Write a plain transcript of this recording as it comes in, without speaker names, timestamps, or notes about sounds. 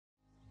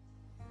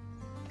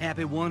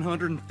Happy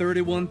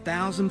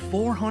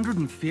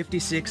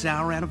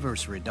 131,456-hour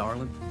anniversary,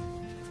 darling.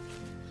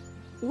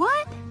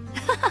 What?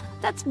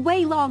 That's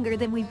way longer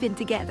than we've been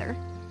together.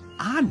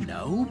 I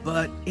know,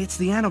 but it's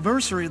the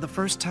anniversary of the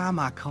first time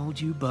I called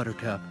you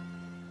Buttercup.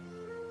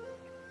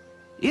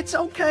 It's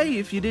okay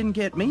if you didn't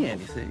get me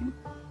anything.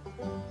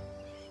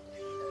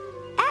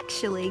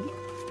 Actually,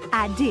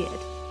 I did.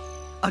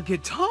 A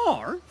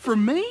guitar? For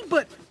me?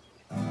 But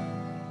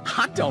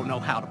I don't know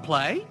how to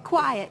play.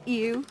 Quiet,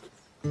 you.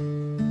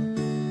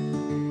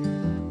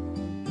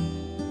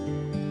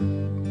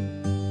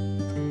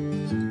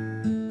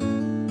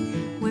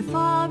 We're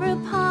far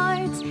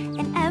apart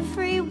in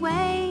every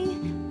way,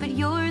 but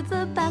you're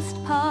the best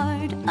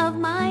part of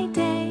my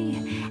day.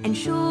 And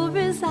sure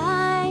as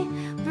I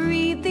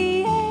breathe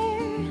the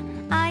air,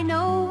 I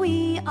know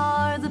we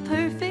are the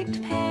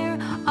perfect pair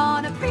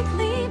on a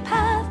prickly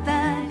path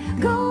that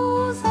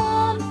goes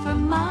on for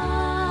miles.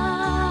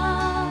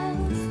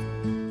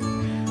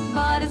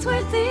 But it's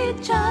worth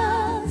it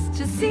just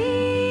to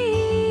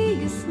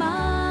see you smile.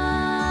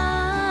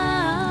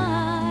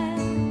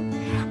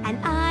 And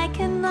I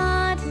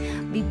cannot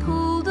be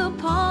pulled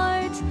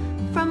apart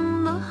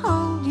from the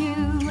hold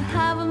you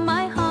have in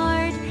my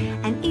heart.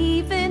 And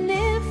even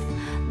if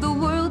the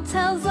world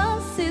tells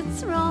us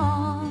it's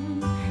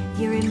wrong,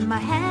 you're in my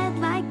head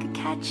like a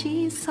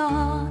catchy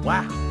song.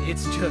 Wow,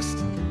 it's just,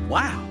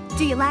 wow.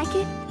 Do you like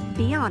it?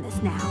 Be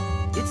honest now.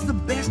 It's the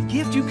best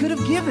gift you could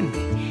have given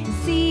me.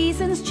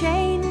 Seasons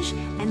change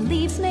and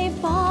leaves may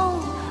fall,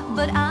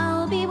 but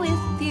I'll be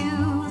with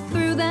you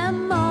through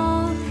them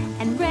all.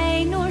 And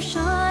rain or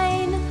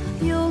shine,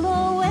 you'll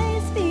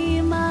always be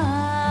mine.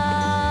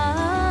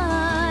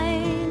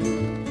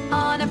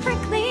 On a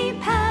prickly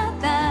path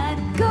that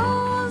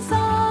goes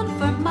on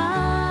for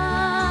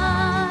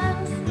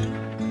miles.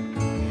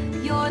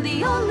 You're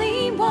the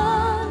only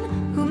one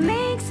who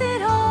makes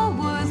it all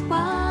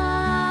worthwhile.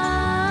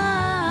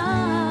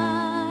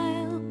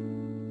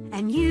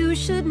 And you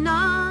should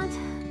not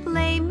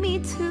blame me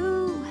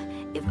too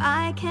if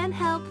I can't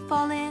help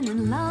falling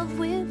in love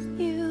with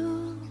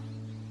you.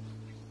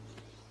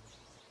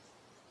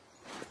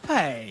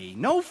 Hey,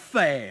 no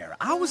fair.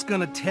 I was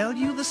gonna tell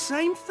you the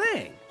same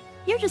thing.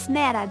 You're just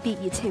mad I beat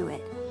you to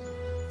it.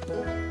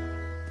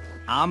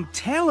 I'm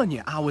telling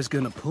you, I was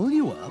gonna pull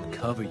you up,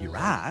 cover your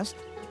eyes,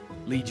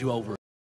 lead you over